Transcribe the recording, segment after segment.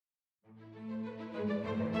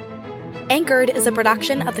Anchored is a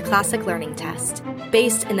production of the Classic Learning Test,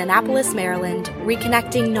 based in Annapolis, Maryland,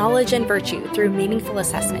 reconnecting knowledge and virtue through meaningful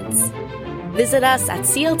assessments. Visit us at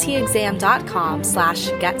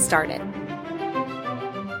cltexam.com/get-started.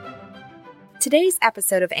 Today's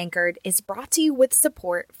episode of Anchored is brought to you with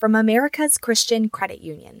support from America's Christian Credit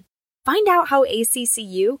Union. Find out how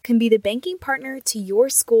ACCU can be the banking partner to your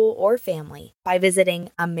school or family by visiting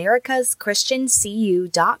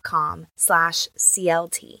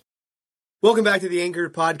americaschristiancu.com/CLT. Welcome back to the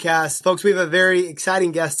Anchored podcast. Folks, we have a very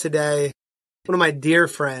exciting guest today. One of my dear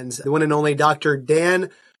friends, the one and only Dr. Dan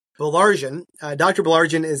Baillargeon. Dr.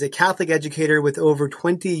 Baillargeon is a Catholic educator with over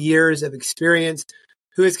 20 years of experience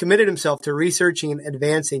who has committed himself to researching and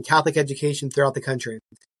advancing Catholic education throughout the country.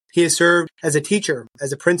 He has served as a teacher,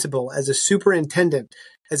 as a principal, as a superintendent,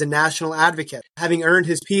 as a national advocate. Having earned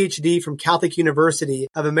his PhD from Catholic University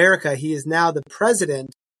of America, he is now the president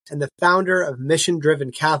and the founder of Mission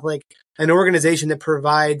Driven Catholic, an organization that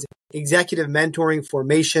provides executive mentoring,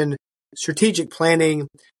 formation, strategic planning,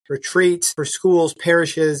 retreats for schools,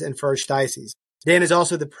 parishes, and for archdioceses. Dan is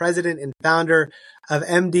also the president and founder of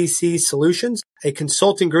MDC Solutions, a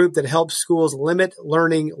consulting group that helps schools limit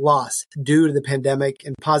learning loss due to the pandemic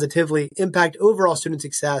and positively impact overall student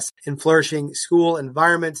success in flourishing school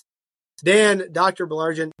environments. Dan, Dr.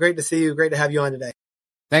 Baillargeon, great to see you. Great to have you on today.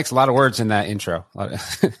 Thanks. A lot of words in that intro. A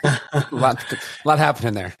lot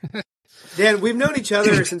happening there. Dan, we've known each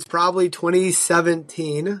other since probably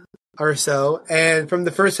 2017 or so. And from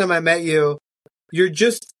the first time I met you, you're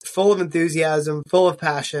just full of enthusiasm, full of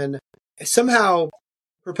passion, somehow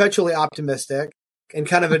perpetually optimistic in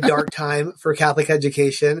kind of a dark time for Catholic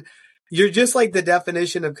education. You're just like the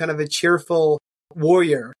definition of kind of a cheerful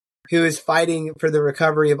warrior who is fighting for the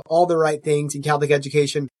recovery of all the right things in Catholic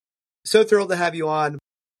education. So thrilled to have you on.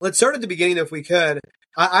 Let's start at the beginning if we could.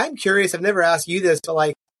 I'm curious, I've never asked you this, but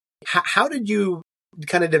like, how did you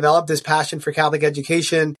kind of develop this passion for Catholic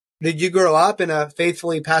education? Did you grow up in a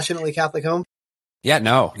faithfully, passionately Catholic home? Yeah,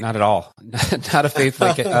 no, not at all. Not a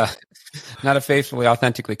faithfully,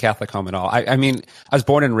 authentically Catholic home at all. I mean, I was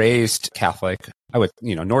born and raised Catholic. I would,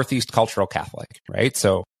 Northeast cultural Catholic, right?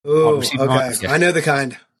 So, okay. I know the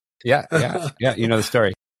kind. Yeah. You know the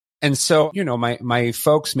story. And so, my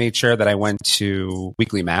folks made sure that I went to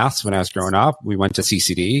weekly mass when I was growing up. We went to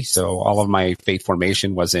CCD. So all of my faith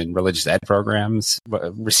formation was in religious ed programs,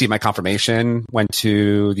 received my confirmation, went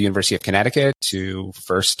to the University of Connecticut to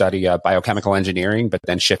first study biochemical engineering, but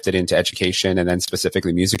then shifted into education and then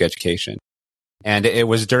specifically music education. And it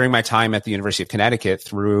was during my time at the University of Connecticut,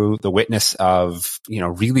 through the witness of,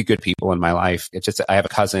 really good people in my life. I have a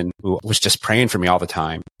cousin who was just praying for me all the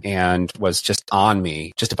time and was just on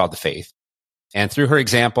me just about the faith. And through her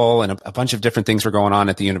example and a bunch of different things were going on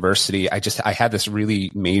at the university, I had this really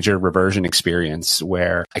major reversion experience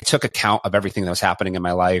where I took account of everything that was happening in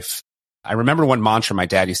my life. I remember one mantra my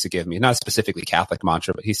dad used to give me, not a specifically Catholic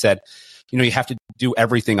mantra, but he said, you have to do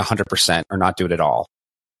everything 100% or not do it at all.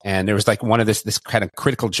 And there was like one of this kind of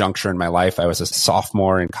critical juncture in my life. I was a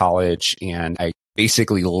sophomore in college and I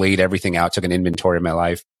basically laid everything out, took an inventory of my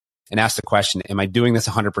life and asked the question, am I doing this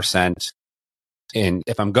 100%? And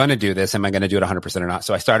if I'm going to do this, am I going to do it 100% or not?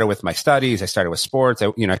 So I started with my studies. I started with sports. I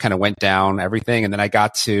kind of went down everything. And then I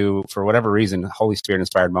got to, for whatever reason, Holy Spirit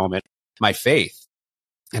inspired moment, my faith.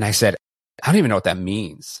 And I said, I don't even know what that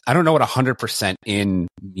means. I don't know what 100% in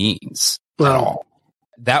means at all.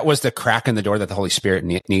 That was the crack in the door that the Holy Spirit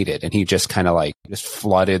needed. And he just kind of just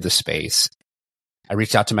flooded the space. I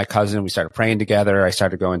reached out to my cousin. We started praying together. I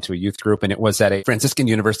started going to a youth group, and it was at a Franciscan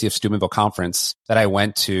University of Steubenville conference that I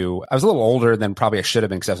went to. I was a little older than probably I should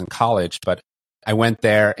have been because I was in college, but I went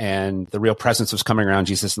there and the real presence was coming around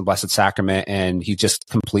Jesus and the Blessed Sacrament. And he just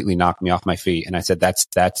completely knocked me off my feet. And I said, that's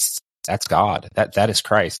God. That is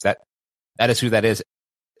Christ. That is who that is.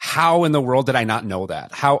 How in the world did I not know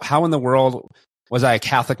that? How in the world was I a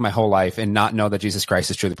Catholic my whole life and not know that Jesus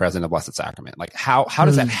Christ is truly present in the Blessed Sacrament? Like, how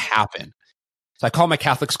does that happen? So I called my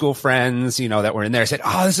Catholic school friends, that were in there. I said,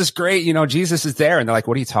 oh, this is great. Jesus is there. And they're like,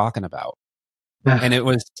 what are you talking about? And it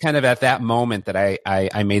was kind of at that moment that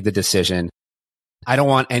I made the decision. I don't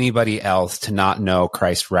want anybody else to not know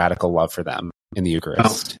Christ's radical love for them in the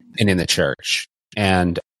Eucharist and in the church.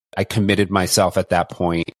 And I committed myself at that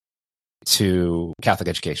point to Catholic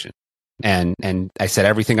education. And I said,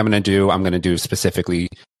 everything I'm going to do specifically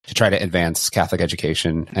to try to advance Catholic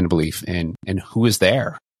education and belief in who is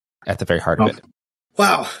there at the very heart of it.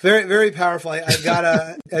 Wow. Very, very powerful. I've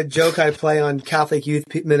got a joke I play on Catholic youth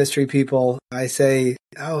ministry people. I say,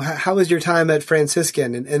 oh, how was your time at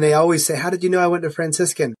Franciscan? And they always say, how did you know I went to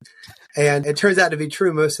Franciscan? And it turns out to be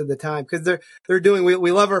true most of the time because they're doing,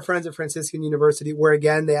 we love our friends at Franciscan University where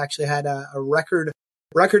again, they actually had a record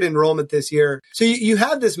enrollment this year. So you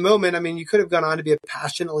had this moment. I mean, you could have gone on to be a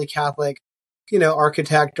passionately Catholic,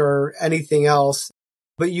 architect or anything else,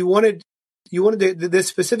 but you wanted this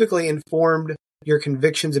specifically informed your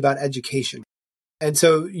convictions about education. And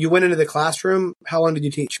so you went into the classroom. How long did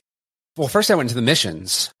you teach? Well, first I went into the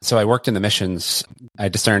missions. So I worked in the missions. I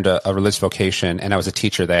discerned a religious vocation, and I was a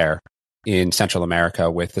teacher there in Central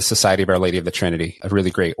America with the Society of Our Lady of the Trinity, a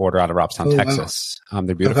really great order out of Robstown, Texas. Wow.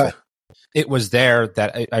 They're beautiful. Okay. It was there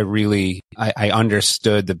that I really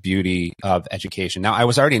understood the beauty of education. Now, I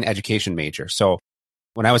was already an education major. So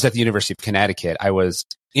when I was at the University of Connecticut, I was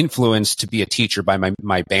influenced to be a teacher by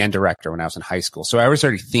my band director when I was in high school. So I was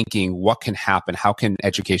already thinking, what can happen? How can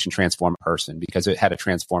education transform a person? Because it had a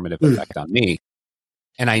transformative effect on me.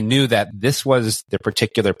 And I knew that this was the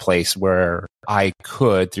particular place where I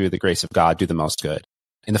could, through the grace of God, do the most good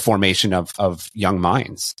in the formation of young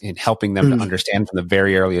minds, in helping them to understand from the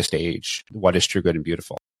very earliest age what is true, good, and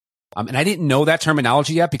beautiful. And I didn't know that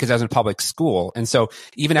terminology yet because I was in public school. And so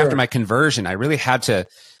even after my conversion, I really had to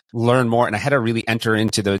learn more, and I had to really enter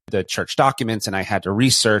into the church documents, and I had to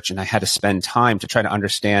research, and I had to spend time to try to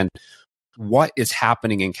understand what is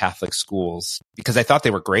happening in Catholic schools, because I thought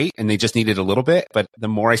they were great and they just needed a little bit. But the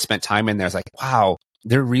more I spent time in there, I was like, wow,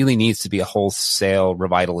 there really needs to be a wholesale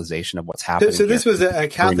revitalization of what's happening. So this was a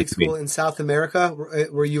Catholic school in South America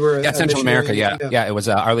where you were? Yeah, Central America. Yeah. It was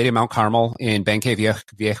Our Lady of Mount Carmel in Benque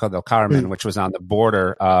Viejo del Carmen, which was on the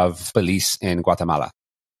border of Belize in Guatemala.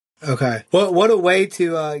 Okay. Well, what a way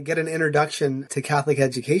to get an introduction to Catholic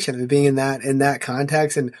education, and being in that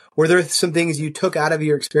context. And were there some things you took out of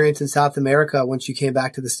your experience in South America once you came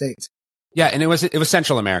back to the States? Yeah, and it was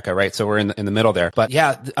Central America, right? So we're in the middle there. But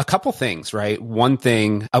yeah, a couple things, right? One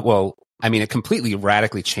thing, it completely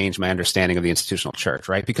radically changed my understanding of the institutional church,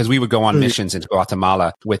 right? Because we would go on missions into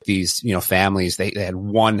Guatemala with these, families. They had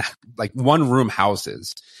one room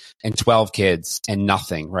houses and 12 kids and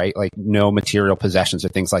nothing, right? Like no material possessions or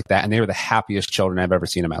things like that. And they were the happiest children I've ever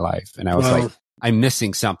seen in my life. And I was like, I'm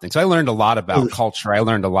missing something. So I learned a lot about culture. I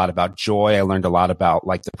learned a lot about joy. I learned a lot about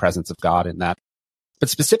like the presence of God in that. But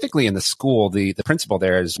specifically in the school, the principal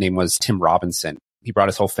there, his name was Tim Robinson. He brought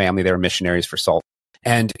his whole family. They were missionaries for Salt.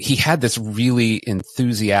 And he had this really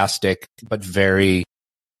enthusiastic, but very,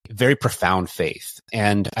 very profound faith.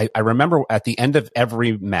 And I remember at the end of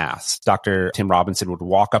every mass, Dr. Tim Robinson would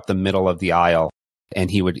walk up the middle of the aisle, and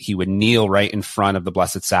he would kneel right in front of the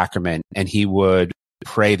Blessed Sacrament, and he would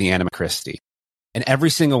pray the Anima Christi. And every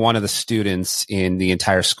single one of the students in the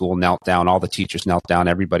entire school knelt down. All the teachers knelt down.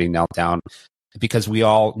 Everybody knelt down, because we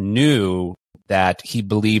all knew that he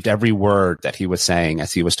believed every word that he was saying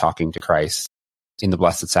as he was talking to Christ in the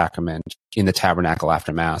Blessed Sacrament, in the tabernacle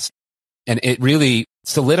after Mass. And it really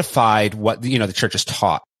solidified what, the church has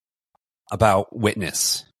taught about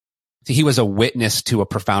witness. See, he was a witness to a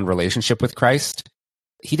profound relationship with Christ.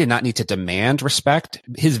 He did not need to demand respect.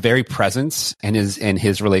 His very presence and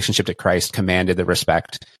his relationship to Christ commanded the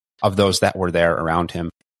respect of those that were there around him.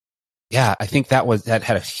 Yeah, I think that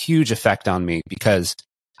had a huge effect on me, because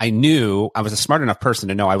I knew I was a smart enough person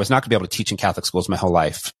to know I was not going to be able to teach in Catholic schools my whole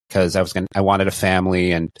life, because I wanted a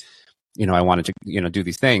family, and I wanted to do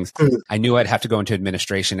these things. I knew I'd have to go into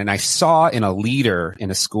administration, and I saw in a leader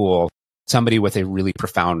in a school somebody with a really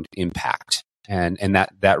profound impact, and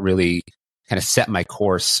that really kind of set my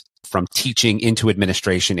course from teaching into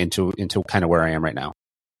administration into kind of where I am right now.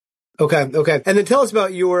 Okay. And then tell us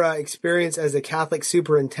about your experience as a Catholic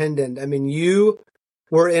superintendent. I mean, you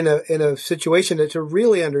were in a situation to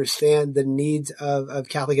really understand the needs of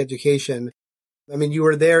Catholic education. I mean, you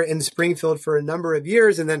were there in Springfield for a number of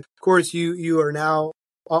years, and then, of course, you are now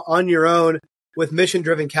on your own with Mission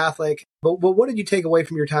Driven Catholic. But what did you take away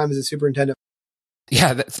from your time as a superintendent?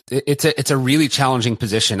 Yeah, it's a really challenging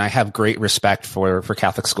position. I have great respect for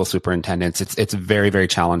Catholic school superintendents. It's very, very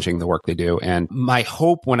challenging, the work they do. And my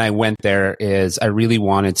hope when I went there is I really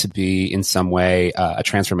wanted to be in some way a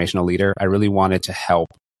transformational leader. I really wanted to help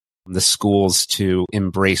the schools to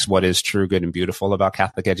embrace what is true, good, and beautiful about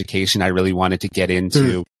Catholic education. I really wanted to get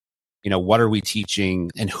into what are we teaching,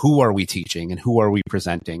 and who are we teaching, and who are we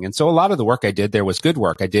presenting? And so a lot of the work I did there was good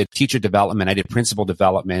work. I did teacher development. I did principal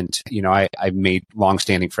development. I made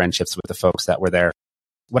longstanding friendships with the folks that were there.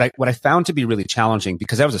 What I found to be really challenging,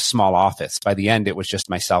 because I was a small office, by the end, it was just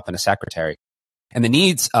myself and a secretary. And the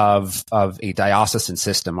needs of a diocesan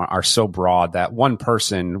system are so broad that one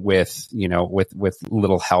person with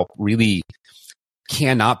little help really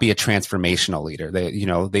cannot be a transformational leader.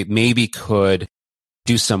 They maybe could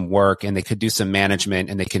do some work and they could do some management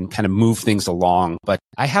and they can kind of move things along. But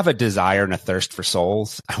I have a desire and a thirst for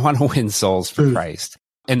souls. I want to win souls for Christ.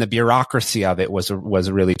 And the bureaucracy of it was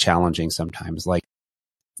really challenging sometimes. Like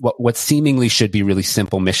what seemingly should be really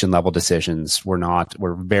simple mission level decisions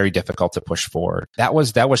were very difficult to push forward. That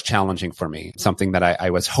was challenging for me. Something that I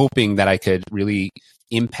was hoping that I could really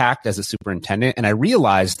impact as a superintendent. And I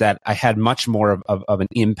realized that I had much more of an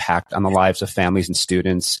impact on the lives of families and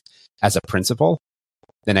students as a principal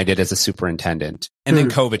than I did as a superintendent. And then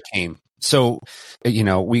COVID came. So,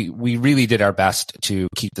 we really did our best to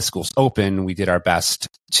keep the schools open. We did our best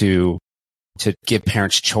to give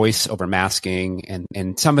parents choice over masking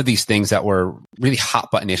and some of these things that were really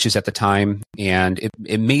hot button issues at the time. And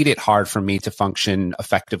it made it hard for me to function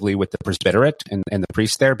effectively with the presbyterate and the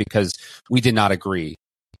priest there because we did not agree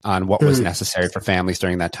on what was necessary for families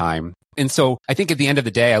during that time. And so I think at the end of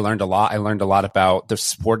the day, I learned a lot. I learned a lot about the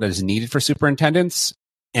support that is needed for superintendents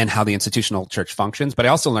and how the institutional church functions. But I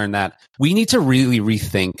also learned that we need to really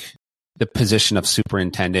rethink the position of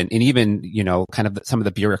superintendent and even, kind of some of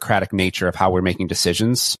the bureaucratic nature of how we're making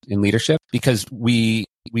decisions in leadership, because we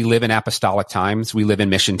live in apostolic times, we live in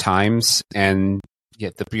mission times, and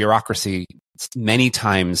yet the bureaucracy many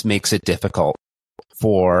times makes it difficult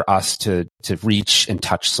for us to reach and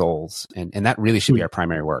touch souls. And that really should be our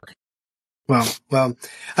primary work. Well,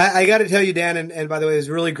 I got to tell you, Dan, and by the way, it was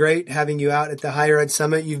really great having you out at the Higher Ed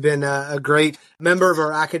Summit. You've been a great member of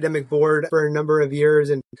our academic board for a number of years.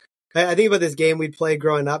 And I think about this game we played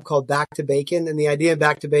growing up called Back to Bacon. And the idea of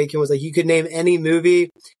Back to Bacon was like you could name any movie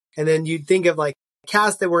and then you'd think of like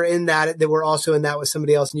cast that were in that were also in that with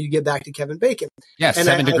somebody else, and you'd get back to Kevin Bacon. Yeah, and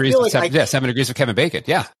 7 Degrees of Kevin Bacon.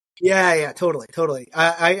 Yeah. Yeah, totally.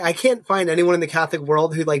 I can't find anyone in the Catholic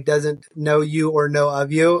world who like doesn't know you or know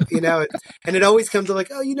of you, and it always comes to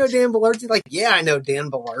like, oh, Dan Baillargeon? Like, yeah, I know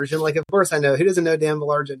Dan Baillargeon. Like, of course I know. Who doesn't know Dan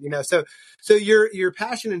Baillargeon? So your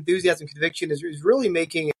passion, enthusiasm, conviction is really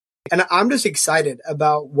making, and I'm just excited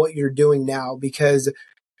about what you're doing now because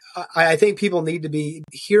I think people need to be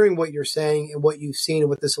hearing what you're saying and what you've seen and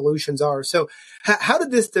what the solutions are. So how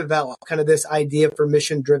did this develop, kind of this idea for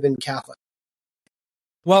mission-driven Catholic?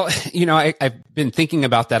 Well, I've been thinking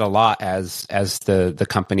about that a lot as the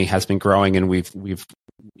company has been growing and we've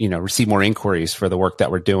received more inquiries for the work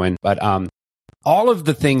that we're doing. But all of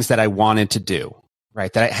the things that I wanted to do,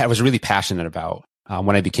 right, that I was really passionate about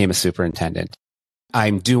when I became a superintendent,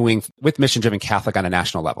 I'm doing with Mission Driven Catholic on a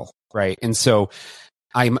national level, right? And so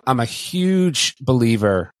I'm a huge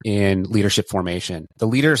believer in leadership formation. The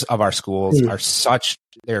leaders of our schools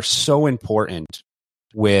they're so important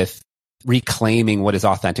with reclaiming what is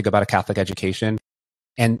authentic about a Catholic education.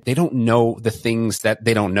 And they don't know the things that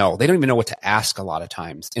they don't know. They don't even know what to ask a lot of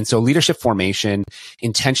times. And so leadership formation,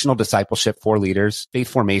 intentional discipleship for leaders, faith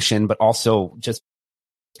formation, but also just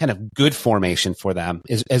kind of good formation for them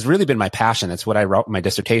has really been my passion. It's what I wrote my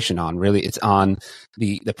dissertation on. Really, it's on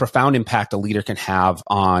the profound impact a leader can have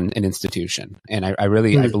on an institution. And I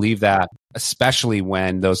believe that, especially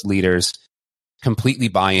when those leaders completely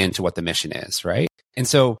buy into what the mission is, right? And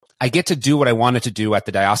so I get to do what I wanted to do at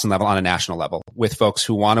the diocesan level on a national level with folks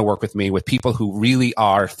who want to work with me, with people who really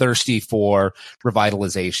are thirsty for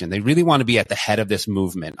revitalization. They really want to be at the head of this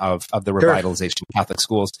movement of the revitalization of Catholic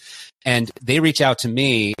schools. And they reach out to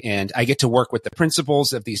me and I get to work with the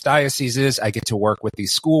principals of these dioceses. I get to work with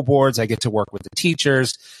these school boards. I get to work with the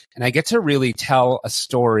teachers, and I get to really tell a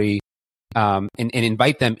story and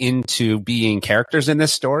invite them into being characters in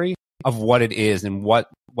this story of what it is and what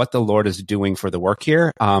the Lord is doing for the work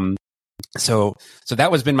here. So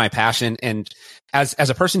that has been my passion. And as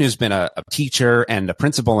a person who's been a teacher and a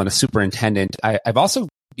principal and a superintendent, I've also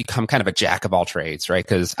become kind of a jack of all trades, right?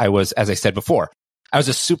 Because I was, as I said before, I was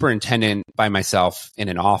a superintendent by myself in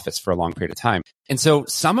an office for a long period of time. And so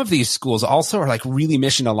some of these schools also are like really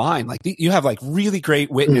mission aligned. Like you have like really great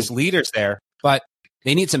witness leaders there, but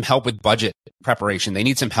they need some help with budget preparation. They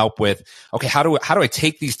need some help with, okay, how do I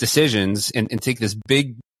take these decisions and take this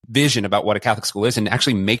big vision about what a Catholic school is and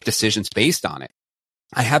actually make decisions based on it?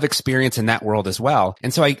 I have experience in that world as well.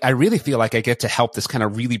 And so I really feel like I get to help this kind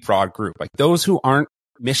of really broad group. Like those who aren't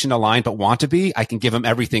mission aligned but want to be, I can give them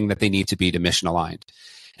everything that they need to be to mission aligned.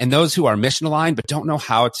 And those who are mission aligned but don't know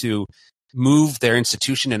how to move their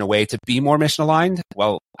institution in a way to be more mission aligned,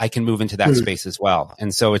 well, I can move into that space as well.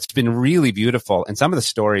 And so it's been really beautiful. And some of the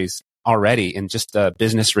stories already in just the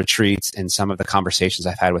business retreats and some of the conversations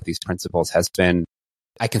I've had with these principals has been,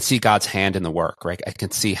 I can see God's hand in the work, right? I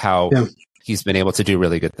can see how he's been able to do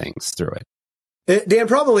really good things through it. Dan,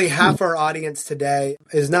 probably half our audience today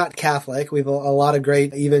is not Catholic. We have a lot of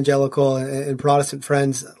great evangelical and Protestant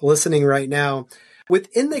friends listening right now.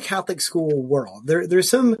 within the Catholic school world, there's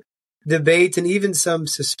some debates and even some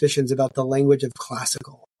suspicions about the language of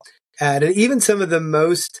classical. And even some of the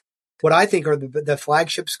most, what I think are the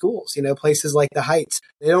flagship schools, places like the Heights,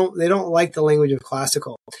 they don't like the language of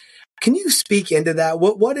classical. Can you speak into that?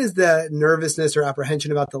 What is the nervousness or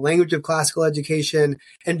apprehension about the language of classical education?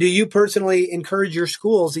 And do you personally encourage your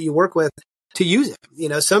schools that you work with to use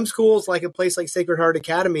it? Some schools, like a place like Sacred Heart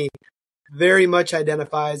Academy, very much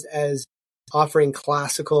identifies as offering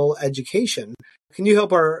classical education. Can you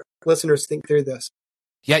help our listeners think through this?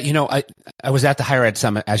 Yeah, I was at the Higher Ed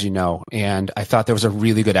Summit, as you know, and I thought there was a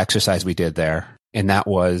really good exercise we did there, and that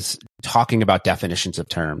was talking about definitions of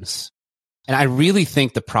terms. And I really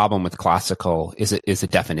think the problem with classical is a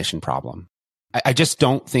definition problem. I just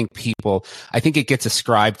don't think I think it gets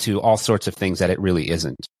ascribed to all sorts of things that it really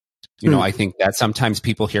isn't. I think that sometimes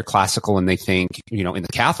people hear classical and they think, in the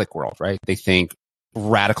Catholic world, right? They think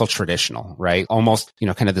radical traditional, right? Almost,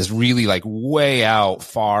 kind of this really like way out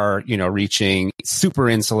far, reaching, super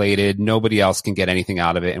insulated. Nobody else can get anything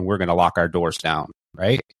out of it. And we're going to lock our doors down,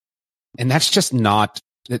 right? And that's not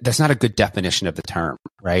a good definition of the term,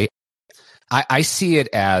 right? I see it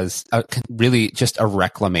as really just a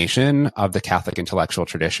reclamation of the Catholic intellectual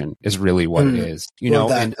tradition is really what it is,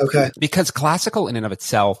 because classical in and of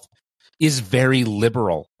itself is very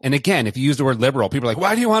liberal. And again, if you use the word liberal, people are like,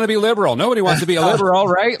 why do you want to be liberal? Nobody wants to be a liberal,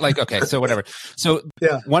 right? Like, okay, so whatever. So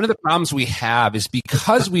one of the problems we have is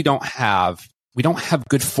because we don't have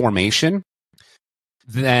good formation,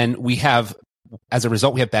 then as a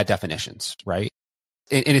result, we have bad definitions, right?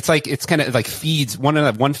 And it's kind of like feeds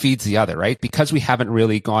one feeds the other, right? Because we haven't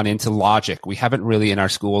really gone into logic. We haven't really in our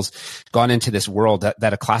schools gone into this world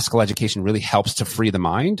that a classical education really helps to free the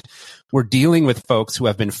mind. We're dealing with folks who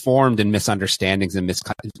have been formed in misunderstandings and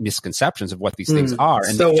misconceptions of what these things are.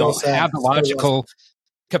 And they don't have the logical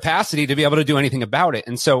capacity to be able to do anything about it.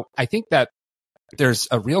 And so I think that there's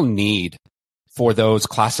a real need for those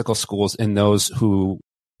classical schools and those who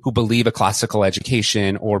believe a classical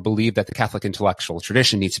education or believe that the Catholic intellectual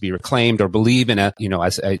tradition needs to be reclaimed or believe in as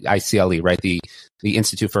ICLE, right? The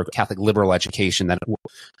Institute for Catholic Liberal Education. That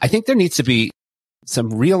I think there needs to be some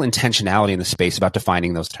real intentionality in the space about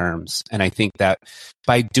defining those terms. And I think that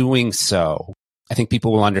by doing so, I think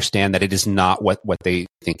people will understand that it is not what they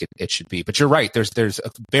think it should be. But you're right. There's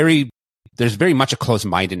very much a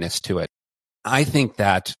closed-mindedness to it. I think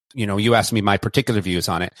that, you asked me my particular views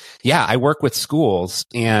on it. Yeah, I work with schools,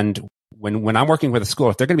 and when I'm working with a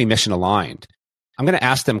school, if they're going to be mission aligned, I'm going to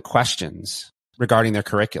ask them questions regarding their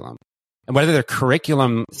curriculum and whether their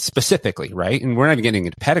curriculum specifically, right? And we're not even getting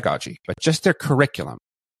into pedagogy, but just their curriculum.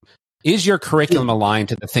 Is your curriculum aligned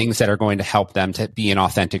to the things that are going to help them to be in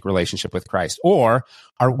authentic relationship with Christ? Or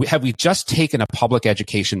have we just taken a public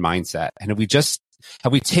education mindset and have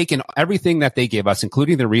we taken everything that they give us,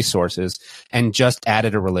 including the resources, and just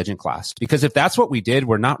added a religion class? Because if that's what we did,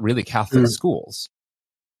 we're not really Catholic schools.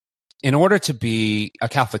 In order to be a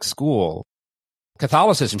Catholic school,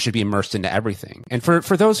 Catholicism should be immersed into everything. And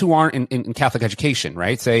for those who aren't in Catholic education,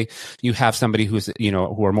 right? Say you have somebody who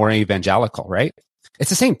are more evangelical, right? It's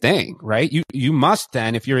the same thing, right? You must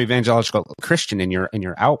then, if you're evangelical Christian and you're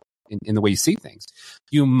out in the way you see things,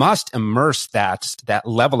 you must immerse that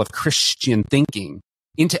level of Christian thinking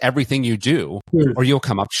into everything you do, or you'll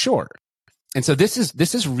come up short. And so this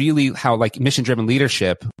is really how, like, mission-driven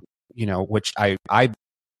leadership, which I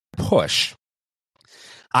push.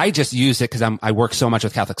 I just use it because I work so much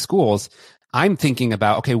with Catholic schools. I'm thinking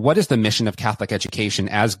about, okay, what is the mission of Catholic education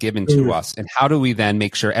as given to us? And how do we then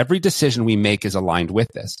make sure every decision we make is aligned with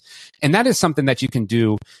this? And that is something that you can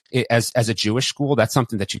do as a Jewish school. That's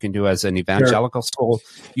something that you can do as an evangelical school.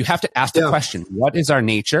 You have to ask the question, what is our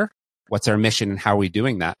nature? What's our mission? And how are we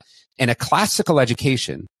doing that? And a classical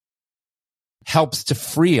education helps to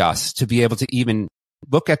free us to be able to even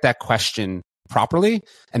look at that question properly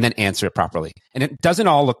and then answer it properly. And it doesn't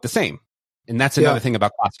all look the same. And that's another thing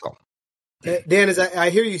about classical. Dan, as I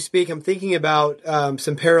hear you speak, I'm thinking about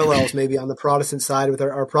some parallels maybe on the Protestant side with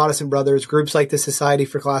our Protestant brothers, groups like the Society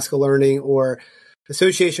for Classical Learning or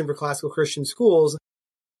Association for Classical Christian Schools,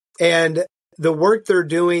 and the work they're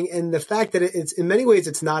doing, and the fact that it's in many ways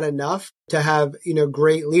it's not enough to have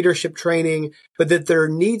great leadership training, but that there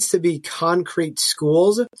needs to be concrete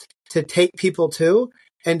schools to take people to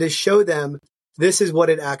and to show them this is what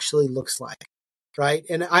it actually looks like, right?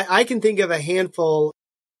 And I can think of a handful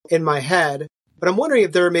in my head, but I'm wondering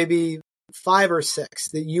if there are maybe 5 or 6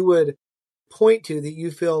 that you would point to that you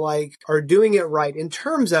feel like are doing it right in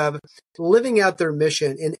terms of living out their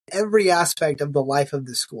mission in every aspect of the life of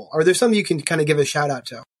the school. Are there some you can kind of give a shout out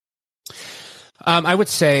to? I would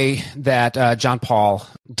say that John Paul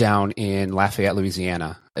down in Lafayette,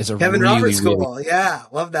 Louisiana is a Kevin really, Roberts really, School. Yeah,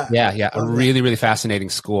 love that. yeah, Love a that. really, really fascinating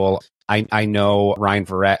school. I know Ryan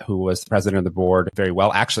Verrett, who was the president of the board, very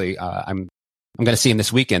well. Actually, I'm going to see him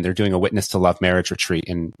this weekend. They're doing a Witness to Love marriage retreat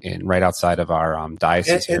in right outside of our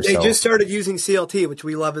diocese And here. they just started using CLT, which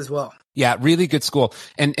we love as well. Yeah, really good school.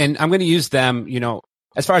 And I'm going to use them,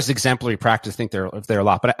 as far as exemplary practice, I think they're a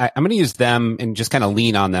lot, but I'm going to use them and just kind of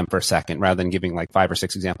lean on them for a second rather than giving like 5 or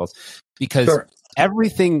 6 examples, because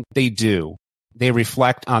everything they do, they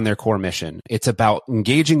reflect on their core mission. It's about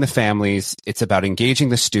engaging the families. It's about engaging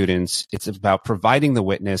the students. It's about providing the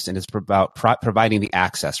witness, and it's about providing the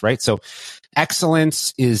access, right? So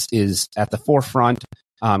excellence is at the forefront.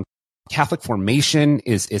 Catholic formation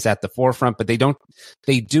is at the forefront, but they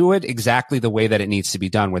do it exactly the way that it needs to be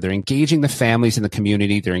done, where they're engaging the families in the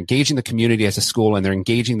community, they're engaging the community as a school, and they're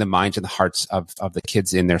engaging the minds and the hearts of the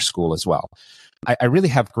kids in their school as well. I really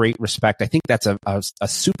have great respect. I think that's a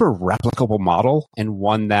super replicable model, and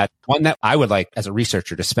one that I would like as a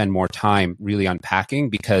researcher to spend more time really unpacking,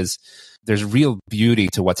 because there's real beauty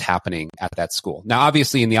to what's happening at that school. Now,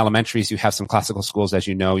 obviously in the elementaries, you have some classical schools, as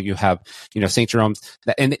you have, St. Jerome's,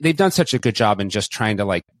 and they've done such a good job in just trying to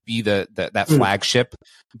like be that flagship,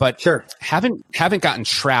 but haven't gotten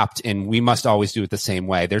trapped in, we must always do it the same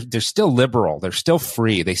way. They're still liberal. They're still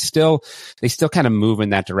free. They still kind of move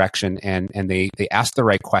in that direction, and they ask the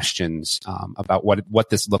right questions, about what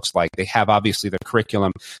this looks like. They have obviously the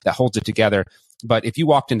curriculum that holds it together. But if you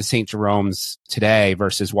walked into St. Jerome's today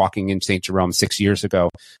versus walking in St. Jerome 6 years ago,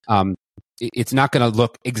 it's not going to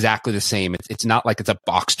look exactly the same. It's not like it's a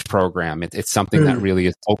boxed program. It's something that really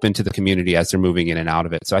is open to the community as they're moving in and out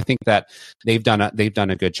of it. So I think that they've done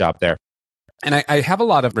a good job there. And I have a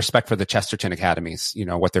lot of respect for the Chesterton Academies,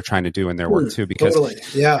 what they're trying to do in their work too, because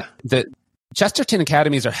the Chesterton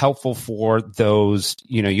Academies are helpful for those,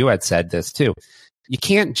 you had said this too. You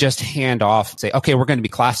can't just hand off, say, okay, we're going to be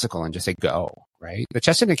classical, and just say go, right? The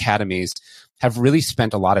Chesterton Academies have really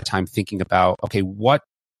spent a lot of time thinking about, okay, what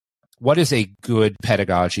is a good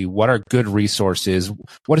pedagogy? What are good resources?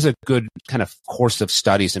 What is a good kind of course of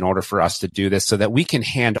studies in order for us to do this, so that we can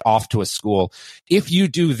hand off to a school, if you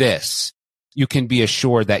do this, you can be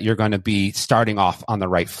assured that you're going to be starting off on the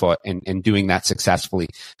right foot and doing that successfully.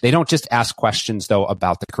 They don't just ask questions, though,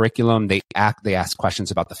 about the curriculum. They ask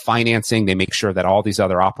questions about the financing. They make sure that all these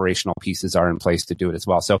other operational pieces are in place to do it as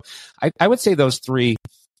well. So I would say those three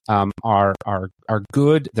are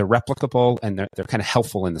good. They're replicable, and they're kind of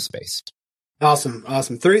helpful in the space. Awesome.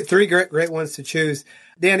 Three great ones to choose.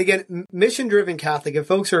 Dan, again, mission-driven Catholic. If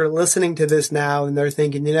folks are listening to this now and they're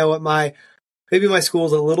thinking, you know what, maybe my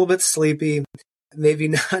school's a little bit sleepy, maybe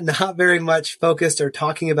not very much focused or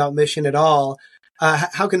talking about mission at all,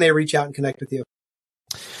 how can they reach out and connect with you?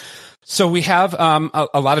 So we have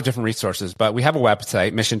a lot of different resources, but we have a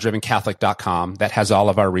website, missiondrivencatholic.com, that has all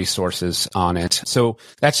of our resources on it. So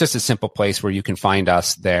that's just a simple place where you can find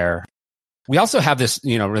us there. We also have this,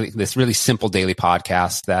 this really simple daily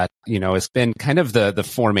podcast that, has been kind of the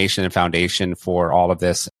formation and foundation for all of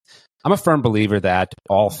this. I'm a firm believer that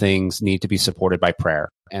all things need to be supported by prayer.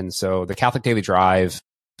 And so the Catholic Daily Drive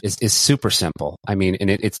is super simple. I mean, and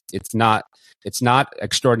it's not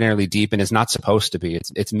extraordinarily deep, and it's not supposed to be.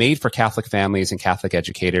 It's made for Catholic families and Catholic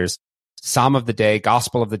educators. Psalm of the day,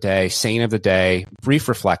 Gospel of the day, Saint of the day, brief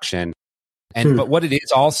reflection. But what it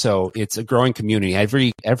is also, it's a growing community.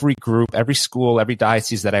 Every group, every school, every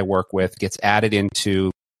diocese that I work with gets added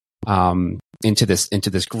into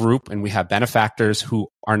this group, and we have benefactors who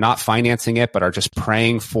are not financing it, but are just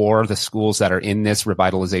praying for the schools that are in this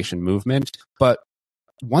revitalization movement. But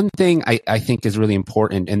one thing I think is really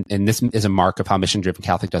important, and this is a mark of how Mission-Driven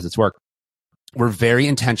Catholic does its work. We're very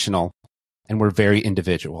intentional, and we're very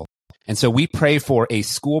individual. And so we pray for a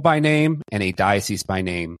school by name and a diocese by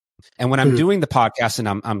name. And when I'm doing the podcast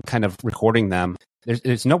and I'm kind of recording them,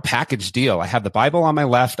 there's no package deal. I have the Bible on my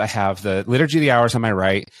left. I have the Liturgy of the Hours on my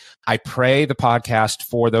right. I pray the podcast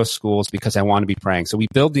for those schools because I want to be praying. So we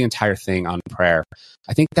build the entire thing on prayer.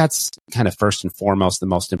 I think that's kind of first and foremost the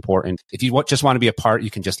most important. If you just want to be a part,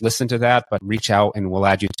 you can just listen to that, but reach out and we'll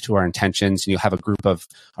add you to our intentions. And you'll have a group of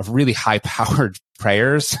really high-powered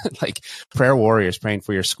prayers, like prayer warriors praying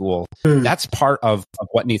for your school. That's part of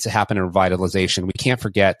what needs to happen in revitalization. We can't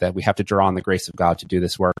forget that we have to draw on the grace of God to do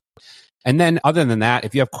this work. And then other than that,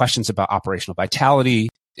 if you have questions about operational vitality,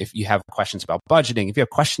 if you have questions about budgeting, if you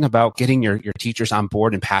have questions about getting your teachers on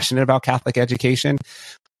board and passionate about Catholic education,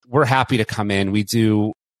 we're happy to come in. We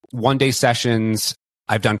do one-day sessions.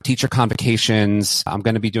 I've done teacher convocations. I'm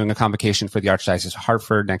going to be doing a convocation for the Archdiocese of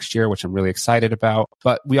Hartford next year, which I'm really excited about.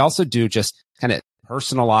 But we also do just kind of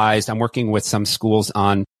personalized. I'm working with some schools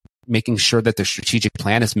on making sure that their strategic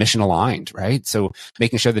plan is mission aligned, right? So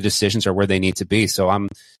making sure the decisions are where they need to be. So I'm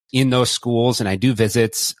in those schools and I do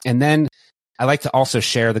visits. And then I like to also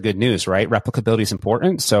share the good news, right? Replicability is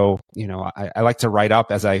important. So, I like to write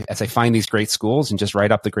up as I find these great schools and just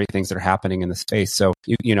write up the great things that are happening in the space. So,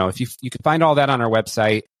 if you can find all that on our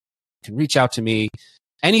website, you can reach out to me.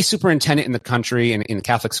 Any superintendent in the country in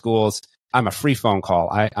Catholic schools, I'm a free phone call.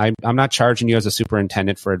 I'm not charging you as a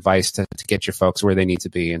superintendent for advice to get your folks where they need to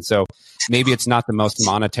be. And so maybe it's not the most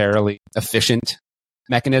monetarily efficient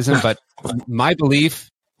mechanism, but my belief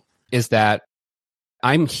is that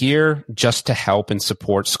I'm here just to help and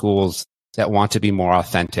support schools that want to be more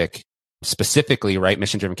authentic, specifically, right,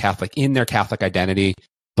 mission-driven Catholic in their Catholic identity,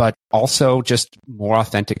 but also just more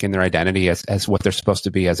authentic in their identity as what they're supposed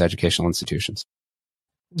to be as educational institutions.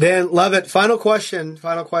 Dan, love it. Final question.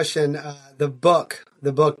 The book,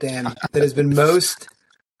 Dan, that has been most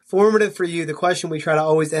formative for you, the question we try to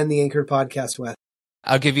always end the Anchored podcast with.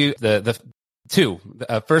 I'll give you the two.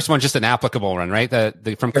 First one, just an applicable one, right?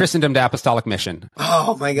 The From Christendom to Apostolic Mission.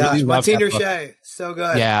 Oh my gosh. Really Monsignor Shea. So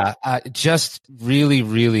good. Yeah. Just really,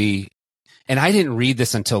 really, and I didn't read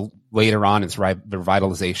this until later on in the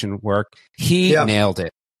revitalization work. He nailed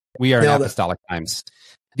it. We are in apostolic times.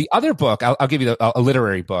 The other book, I'll give you a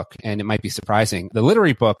literary book, and it might be surprising. The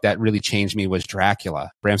literary book that really changed me was Dracula,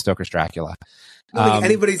 Bram Stoker's Dracula. I don't think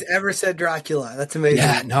anybody's ever said Dracula. That's amazing.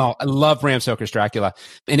 Yeah, no, I love Bram Stoker's Dracula.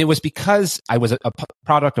 And it was because I was a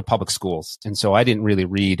product of public schools. And so I didn't really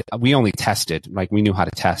read. We only tested, like we knew how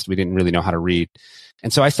to test. We didn't really know how to read.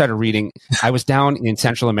 And so I started reading. I was down in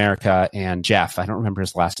Central America, and Jeff, I don't remember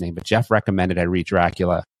his last name, but Jeff recommended I read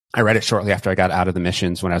Dracula. I read it shortly after I got out of the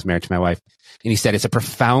missions when I was married to my wife. And he said, it's a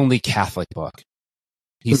profoundly Catholic book.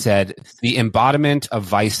 He said, the embodiment of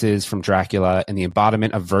vices from Dracula and the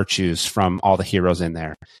embodiment of virtues from all the heroes in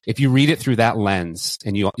there. If you read it through that lens,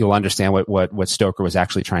 and you'll understand what Stoker was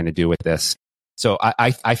actually trying to do with this. So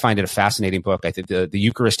I find it a fascinating book. I think the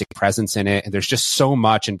Eucharistic presence in it, and there's just so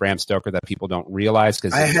much in Bram Stoker that people don't realize.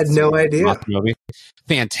 Because I had no idea.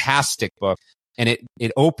 Fantastic book. And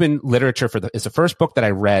it opened literature it's the first book that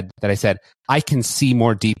I read that I said, I can see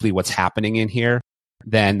more deeply what's happening in here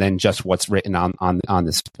than just what's written on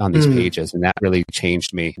these pages. And that really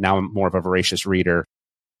changed me. Now I'm more of a voracious reader,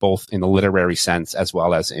 both in the literary sense as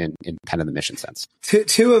well as in kind of the mission sense.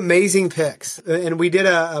 Two amazing picks. And we did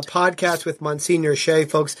a podcast with Monsignor Shea,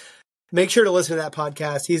 folks. Make sure to listen to that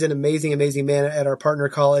podcast. He's an amazing, amazing man at our partner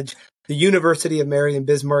college, the University of Mary in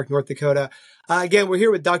Bismarck, North Dakota. Again, we're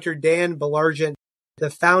here with Dr. Dan Baillargeon, the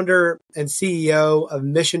founder and CEO of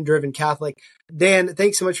Mission Driven Catholic. Dan,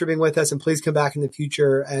 thanks so much for being with us, and please come back in the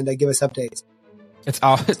future and give us updates. It's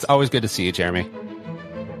always good to see you, Jeremy.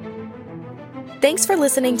 Thanks for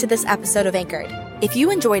listening to this episode of Anchored. If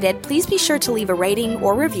you enjoyed it, please be sure to leave a rating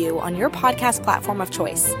or review on your podcast platform of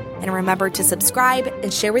choice. And remember to subscribe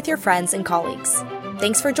and share with your friends and colleagues.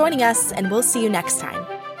 Thanks for joining us, and we'll see you next time.